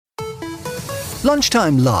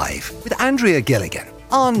Lunchtime Live with Andrea Gilligan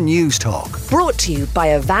on News Talk. Brought to you by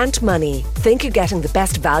Avant Money. Think you're getting the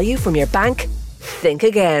best value from your bank? Think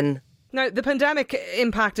again. Now, the pandemic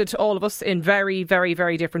impacted all of us in very, very,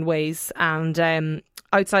 very different ways. And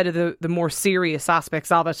outside of the more serious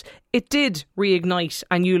aspects of it, it did reignite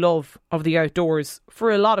a new love of the outdoors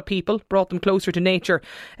for a lot of people, brought them closer to nature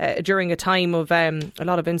during a time of a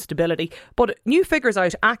lot of instability. But new figures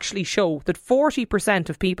out actually show that 40%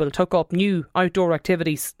 of people took up new outdoor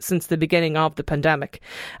activities since the beginning of the pandemic.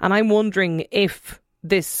 And I'm wondering if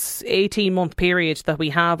this 18-month period that we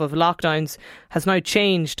have of lockdowns has now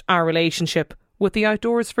changed our relationship with the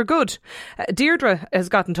outdoors for good. Deirdre has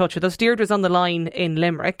got in touch with us. Deirdre's on the line in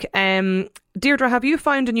Limerick. Deirdre, have you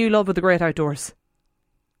found a new love of the great outdoors?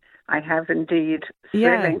 I have indeed.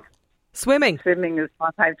 Yeah. Swimming? Swimming is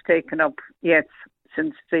what I've taken up, yes,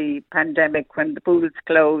 since the pandemic when the pools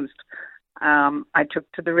closed. I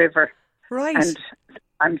took to the river. Right. And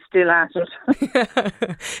I'm still at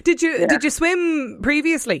it. Did you swim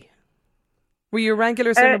previously? Were you a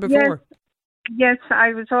regular swimmer before? Yes,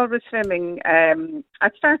 I was always swimming. I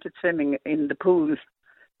started swimming in the pool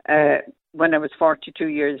when I was 42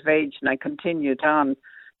 years of age, and I continued on.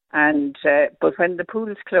 And but when the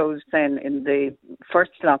pools closed then in the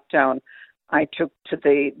first lockdown, I took to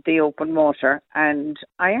the open water, and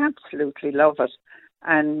I absolutely love it.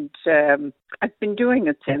 And I've been doing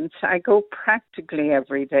it since. I go practically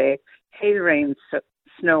every day. Hail, rain,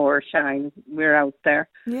 snow or shine, we're out there.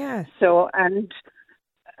 Yeah. So, and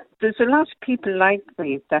there's a lot of people like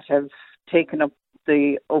me that have taken up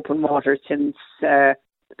the open water since the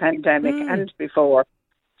pandemic and before.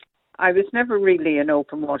 I was never really an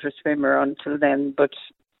open water swimmer until then, but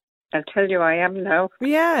I'll tell you, I am now.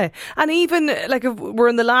 Yeah, and even like if we're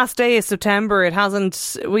in the last day of September, it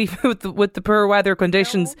hasn't. With the poor weather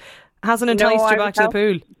conditions, hasn't enticed you back to the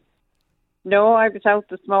pool. No, I was out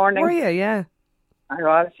this morning. Were you? Yeah, I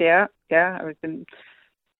was. Yeah. I was in.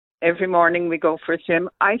 Every morning we go for a swim.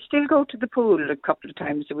 I still go to the pool a couple of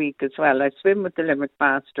times a week as well. I swim with the Limerick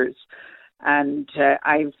Masters, and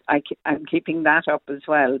I'm keeping that up as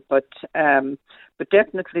well. But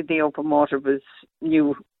definitely the open water was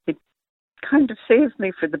new. It kind of saved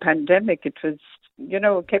me for the pandemic. It was,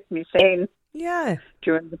 it kept me sane. Yeah.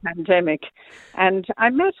 During the pandemic, and I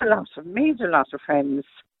made a lot of friends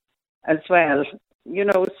as well.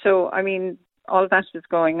 So I mean, all that was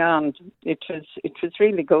going on. It was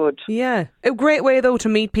really good. Yeah, a great way though to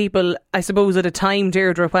meet people, I suppose, at a time,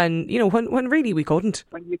 Deirdre, when when really we couldn't.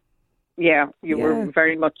 You were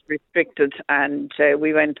very much restricted, and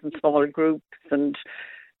we went in small groups, and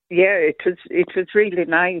it was really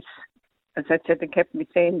nice. As I said, it kept me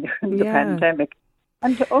sane during the pandemic,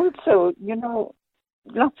 and also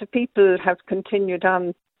lots of people have continued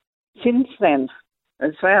on since then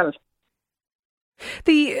as well.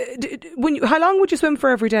 How long would you swim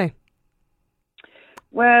for every day?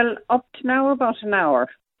 Well, up to now about an hour.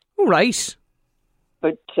 Oh, right.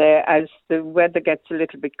 But as the weather gets a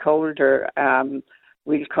little bit colder,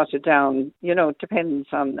 we'll cut it down. It depends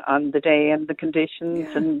on the day and the conditions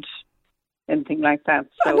and anything like that.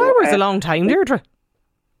 So, an hour is a long time, Deirdre.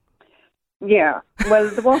 Yeah. Well,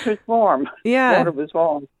 the water's warm. Yeah. The water was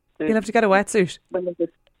warm. You'll have to get a wetsuit.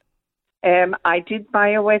 I did buy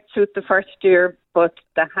a wetsuit the first year, but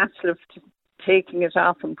the hassle of taking it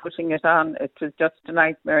off and putting it on, it was just a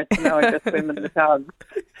nightmare. So now I just swim in the dogs.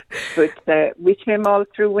 But we swim all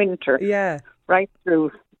through winter. Yeah. Right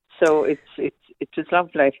through. So it was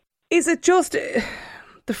lovely. Is it just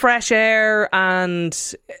the fresh air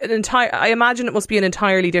and I imagine it must be an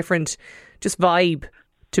entirely different just vibe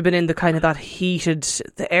to be in the kind of that heated,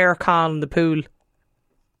 the aircon, the pool?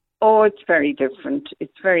 Oh, it's very different.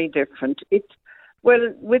 It's very different. With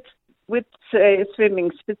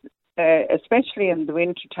swimming, especially in the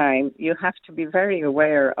winter time, you have to be very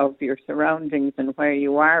aware of your surroundings and where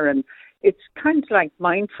you are, and it's kind of like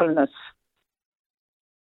mindfulness.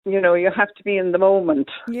 You have to be in the moment.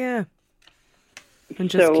 Yeah. And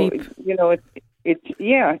just keep.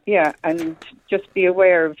 And just be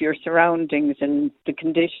aware of your surroundings and the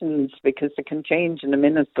conditions, because they can change in a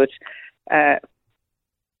minute. But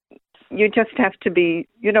you just have to be,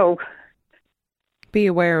 be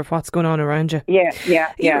aware of what's going on around you. Yeah,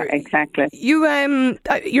 exactly. You,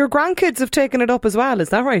 your grandkids have taken it up as well, is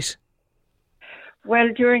that right? Well,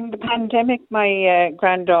 during the pandemic, my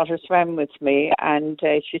granddaughter swam with me, and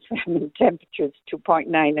she swam in temperatures 2.9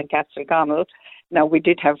 in Castlegonal. Now, we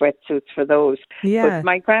did have wetsuits for those. Yeah. But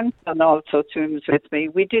my grandson also swims with me.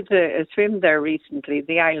 We did a swim there recently,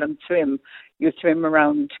 the Island Swim. You swim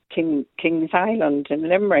around King's Island in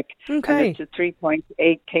Limerick. Okay. And it's a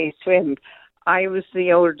 3.8k swim. I was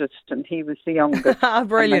the oldest and he was the youngest.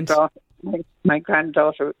 Brilliant. My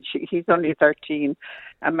granddaughter, he's only 13,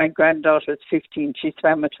 and my granddaughter's 15. She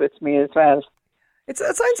swam it with me as well. It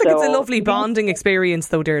sounds like it's a lovely bonding experience,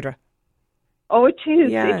 though, Deirdre. Oh, it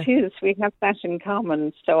is. Yeah. It is. We have that in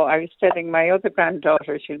common. So I was telling my other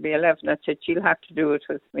granddaughter, she'll be 11, I said she'll have to do it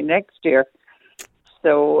with me next year.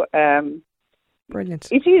 So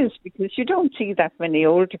Brilliant. it is, because you don't see that many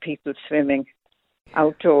older people swimming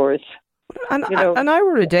outdoors. And an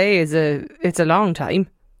hour a day it's a long time.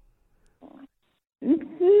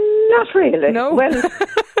 Not really. No. Well,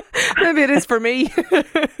 maybe it is for me.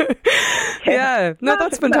 Yeah. No,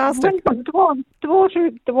 that's fantastic. The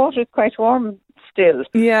water is quite warm still.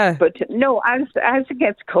 Yeah. But no, as it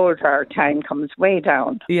gets colder, our time comes way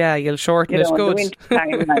down. Yeah, you'll shorten it. Good. In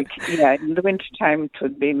the winter time it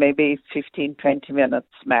would be maybe 15, 20 minutes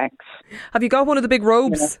max. Have you got one of the big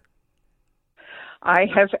robes? I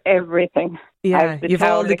have everything. Yeah, you've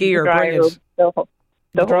all the gear. Brilliant.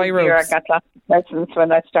 The dry whole year I ropes. got lots of presents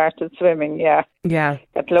when I started swimming, yeah. Yeah.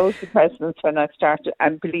 Got loads of presents when I started,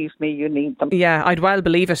 and believe me, you need them. Yeah, I'd well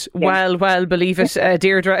believe it. Yeah. Well believe it,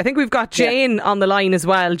 Deirdre. I think we've got Jane on the line as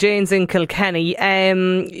well. Jane's in Kilkenny.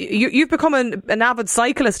 You've become an avid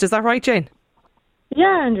cyclist, is that right, Jane?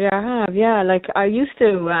 Yeah, Andrea, I have. Yeah, like I used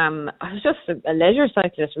to. I was just a leisure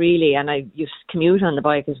cyclist, really, and I used to commute on the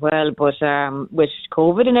bike as well. But with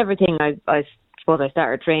COVID and everything, I suppose I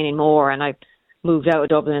started training more, and I moved out of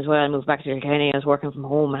Dublin as well. I moved back to Kilkenny. I was working from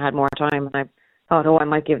home and had more time, and I thought, I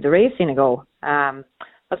might give the racing a go. I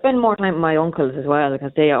spent more time with my uncles as well,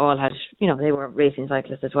 because they all had, they were racing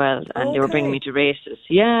cyclists as well, and they were bringing me to races.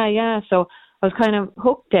 Yeah. So I was kind of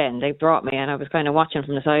hooked then. They brought me, and I was kind of watching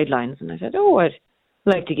from the sidelines, and I said, I'd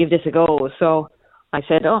like to give this a go. So I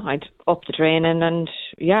said, I'd up the training, and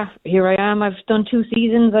yeah, here I am. I've done 2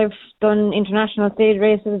 seasons. I've done international stage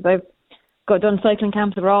races. I've done cycling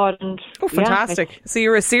camps abroad. And fantastic. So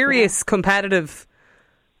you're a serious competitive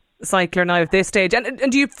cycler now at this stage.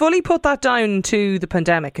 And do you fully put that down to the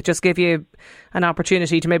pandemic? It just gave you an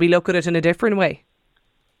opportunity to maybe look at it in a different way?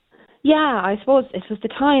 Yeah, I suppose it was the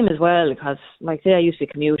time as well, because like say I used to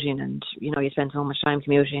be commuting, and you spend so much time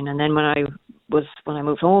commuting, and then when I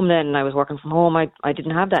moved home then and I was working from home, I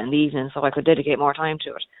didn't have that in the evening, so I could dedicate more time to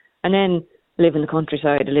it. And then live in the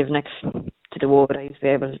countryside, I live next to the wood, I used to be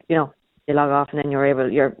able, you log off, and then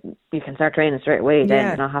you can start training straight away. Then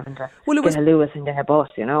you're not having to get a Lewis and get a bus.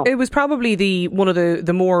 It was probably one of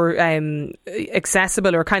the more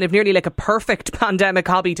accessible, or kind of nearly like a perfect pandemic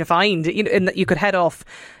hobby to find. In that you could head off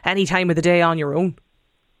any time of the day on your own.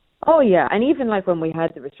 Oh yeah, and even like when we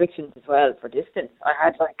had the restrictions as well for distance, I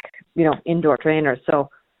had indoor trainers, so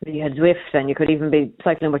you had Zwift, and you could even be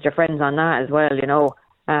cycling with your friends on that as well.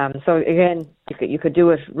 So again, you could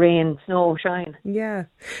do it rain, snow, shine. Yeah.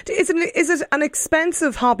 Is it an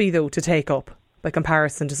expensive hobby though to take up by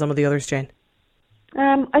comparison to some of the others, Jane?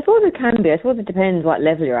 I suppose it can be. I suppose it depends what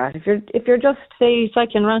level you're at. If you're just say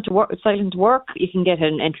cycling to work, you can get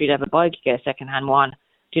an entry level bike, you get a second hand one.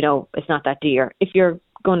 It's not that dear. If you're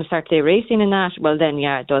going to start racing in that, well then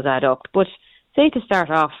it does add up. But say to start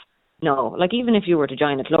off, no. Like even if you were to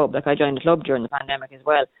join a club, like I joined a club during the pandemic as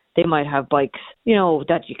well, they might have bikes,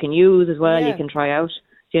 that you can use as well. Yeah. You can try out.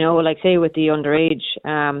 Like say with the underage,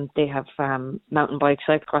 they have mountain bikes,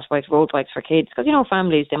 cyclocross bikes, road bikes for kids. Because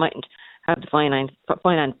families, they mightn't have the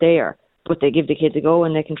finance there, but they give the kids a go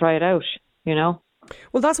and they can try it out.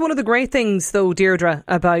 Well, that's one of the great things, though, Deirdre,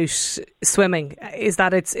 about swimming, is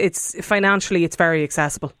that it's financially it's very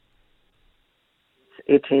accessible.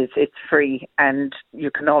 It is. It's free, and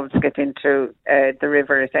you can always get into the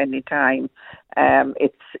river at any time.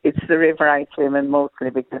 It's the river I swim in mostly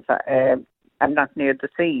because I'm not near the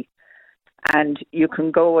sea, and you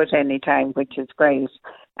can go at any time, which is great.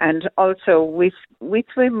 And also, we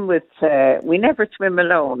swim with. We never swim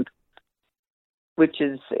alone, which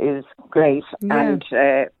is great. Yeah.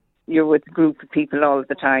 And you're with a group of people all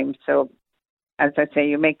the time, so. As I say,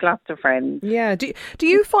 you make lots of friends. Yeah. Do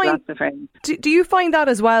you find lots of friends? Do you find that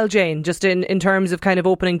as well, Jane? Just in terms of kind of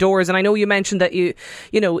opening doors, and I know you mentioned that you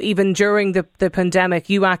even during the pandemic,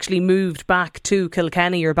 you actually moved back to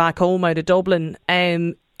Kilkenny or back home out of Dublin.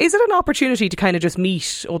 Is it an opportunity to kind of just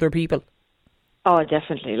meet other people? Oh,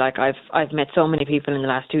 definitely. Like I've met so many people in the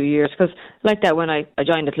last 2 years, because like that when I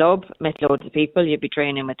joined the club, met loads of people. You'd be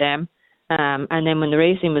training with them. And then when the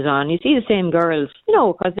racing was on, you see the same girls,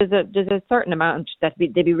 because there's a certain amount that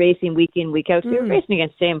they'd be racing week in, week out. So you're racing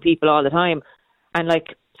against the same people all the time. And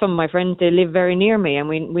like some of my friends, they live very near me, and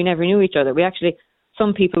we never knew each other. We actually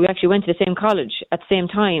went to the same college at the same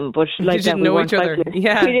time, but like you didn't know each other.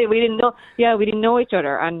 Yeah, we didn't know. Yeah, we didn't know each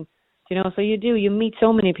other. And So you meet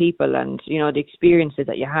so many people, and, the experiences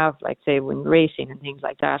that you have, like, say, when racing and things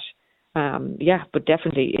like that. But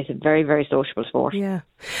definitely it's a very, very sociable sport. Yeah.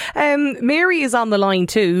 Mary is on the line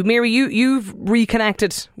too. Mary, you've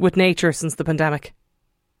reconnected with nature since the pandemic.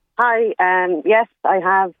 Hi, yes, I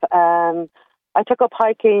have. I took up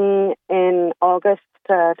hiking in August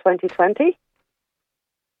 2020.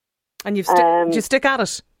 And did you stick at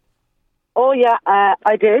it? Oh, yeah,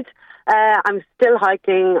 I did. I'm still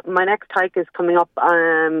hiking. My next hike is coming up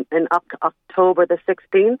in October the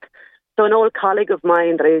 16th. So an old colleague of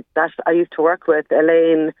mine that I used to work with,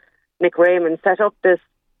 Elaine Nick Raymond, set up this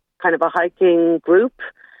kind of a hiking group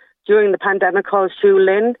during the pandemic called Shoe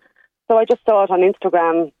Lynn. So I just saw it on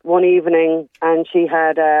Instagram one evening, and she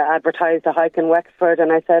had advertised a hike in Wexford,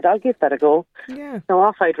 and I said, I'll give that a go. Yeah. So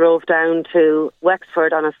off I drove down to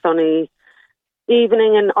Wexford on a sunny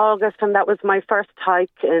evening in August, and that was my first hike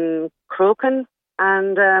in Croken,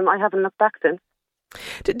 and I haven't looked back since.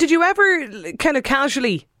 Did you ever kind of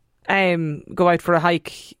casually go out for a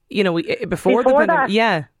hike, before the pandemic? That?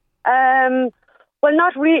 Yeah. Well,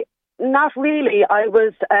 not really. I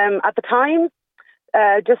was, at the time,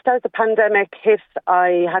 just as the pandemic hit,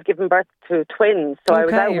 I had given birth to twins, so I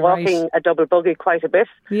was out walking a double buggy quite a bit.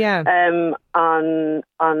 Yeah. On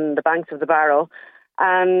the banks of the Barrow,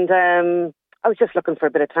 and I was just looking for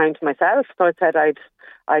a bit of time to myself. So I said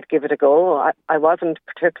I'd give it a go. I wasn't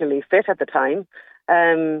particularly fit at the time,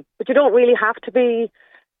 but you don't really have to be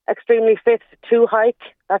extremely fit to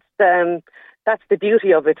hike. That's the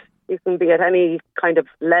beauty of it. You can be at any kind of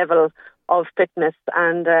level of fitness,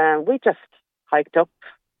 and we just hiked up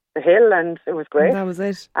the hill, and it was great. That was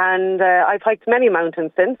it. And I've hiked many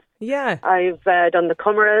mountains since. Yeah. I've done the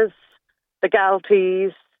Cummeras, the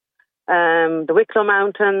Galties, the Wicklow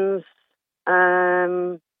Mountains,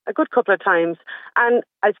 a good couple of times. And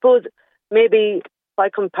I suppose maybe by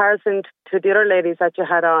comparison to the other ladies that you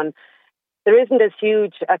had on, there isn't this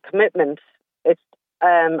huge commitment. It's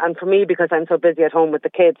and for me, because I'm so busy at home with the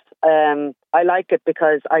kids, I like it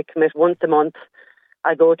because I commit once a month.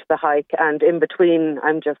 I go to the hike, and in between,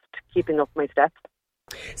 I'm just keeping up my steps.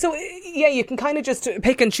 So, yeah, you can kind of just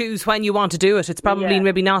pick and choose when you want to do it. It's probably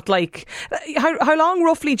maybe not like... How long,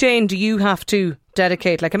 roughly, Jane, do you have to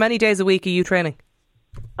dedicate? Like, how many days a week are you training?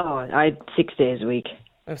 Oh, I had 6 days a week.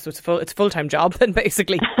 Oh, so it's a full-time job then,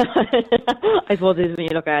 basically. I suppose it is when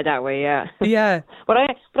you look at it that way, yeah. Yeah. But I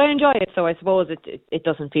enjoy it, so I suppose it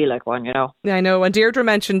doesn't feel like one, Yeah, I know. And Deirdre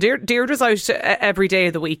mentioned, Deirdre's out every day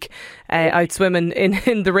of the week, out swimming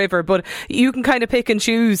in the river, but you can kind of pick and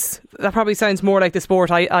choose. That probably sounds more like the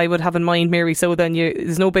sport I would have in mind, Mary, so then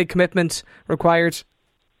there's no big commitment required.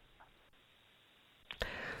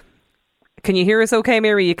 Can you hear us okay,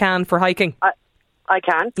 Mary? You can for hiking? I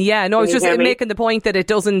can. Yeah, no, I was just making the point that it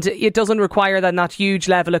doesn't require that huge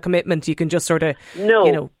level of commitment. You can just sort of,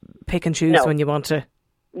 pick and choose when you want to.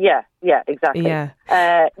 Yeah, exactly. Yeah.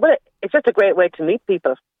 Well, it's just a great way to meet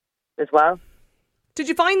people as well. Did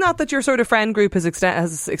you find that your sort of friend group has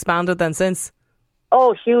expanded then since?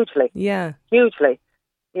 Oh, hugely. Yeah. Hugely.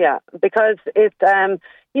 Yeah, because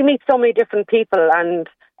you meet so many different people, and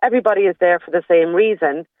everybody is there for the same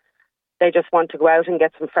reason. They just want to go out and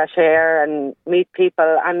get some fresh air and meet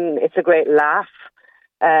people, and it's a great laugh.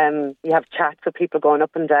 You have chats with people going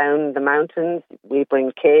up and down the mountains. We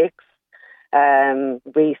bring cakes.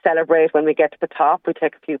 We celebrate when we get to the top. We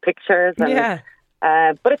take a few pictures. And,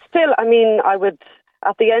 but it's still,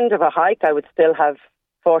 at the end of a hike, I would still have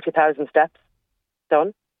 40,000 steps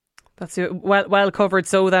done. That's well covered.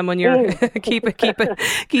 So then, when you're keeping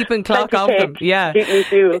clock of them, yeah,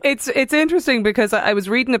 it's interesting because I was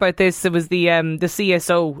reading about this. It was the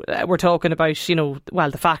CSO we're talking about.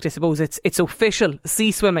 The fact I suppose it's official.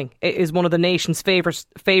 Sea swimming is one of the nation's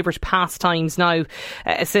favourite pastimes now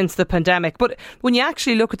since the pandemic. But when you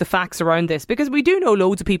actually look at the facts around this, because we do know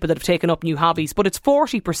loads of people that have taken up new hobbies, but it's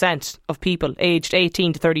 40% of people aged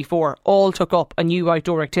 18 to 34 all took up a new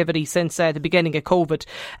outdoor activity since the beginning of COVID.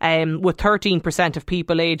 With 13% of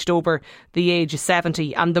people aged over the age of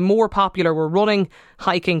 70, and the more popular were running,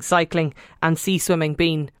 hiking, cycling and sea swimming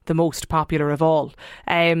being the most popular of all.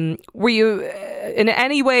 Were you in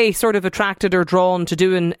any way sort of attracted or drawn to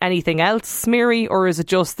doing anything else, Mary, or is it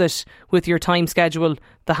just that with your time schedule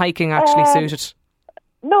the hiking actually suited?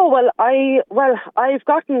 No, I've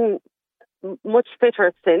gotten much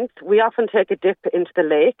fitter since. We often take a dip into the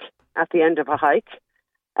lake at the end of a hike.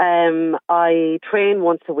 I train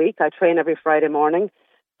once a week. I train every Friday morning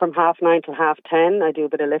from 9:30 till 10:30. I do a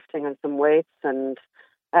bit of lifting and some weights, and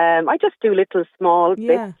I just do little small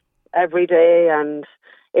bits every day, and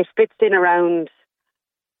it fits in around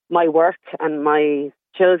my work and my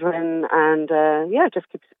children, and it just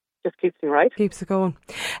just keeps me right. Keeps it going.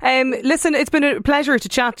 Listen, it's been a pleasure to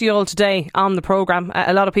chat to you all today on the programme.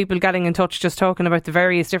 A lot of people getting in touch, just talking about the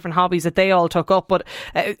various different hobbies that they all took up. But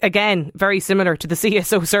again, very similar to the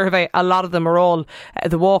CSO survey. A lot of them are all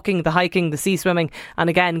the walking, the hiking, the sea swimming, and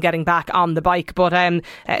again, getting back on the bike. But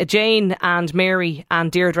Jane and Mary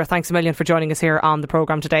and Deirdre, thanks a million for joining us here on the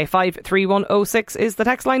programme today. 53106 is the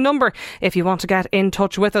text line number if you want to get in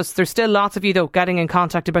touch with us. There's still lots of you, though, getting in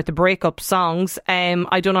contact about the breakup songs.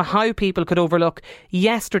 I don't know how people could overlook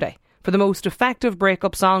Yesterday for the most effective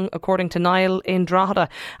breakup song, according to Niall in Drogheda,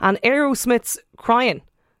 and Aerosmith's Crying,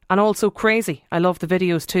 and also Crazy. I love the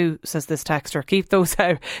videos too, says this texter. Keep those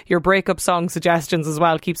your breakup song suggestions as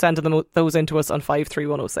well. Keep sending those into us on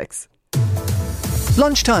 53106.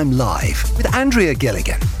 Lunchtime Live with Andrea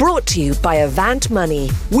Gilligan. Brought to you by Avant Money.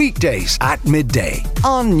 Weekdays at midday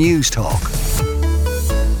on News Talk.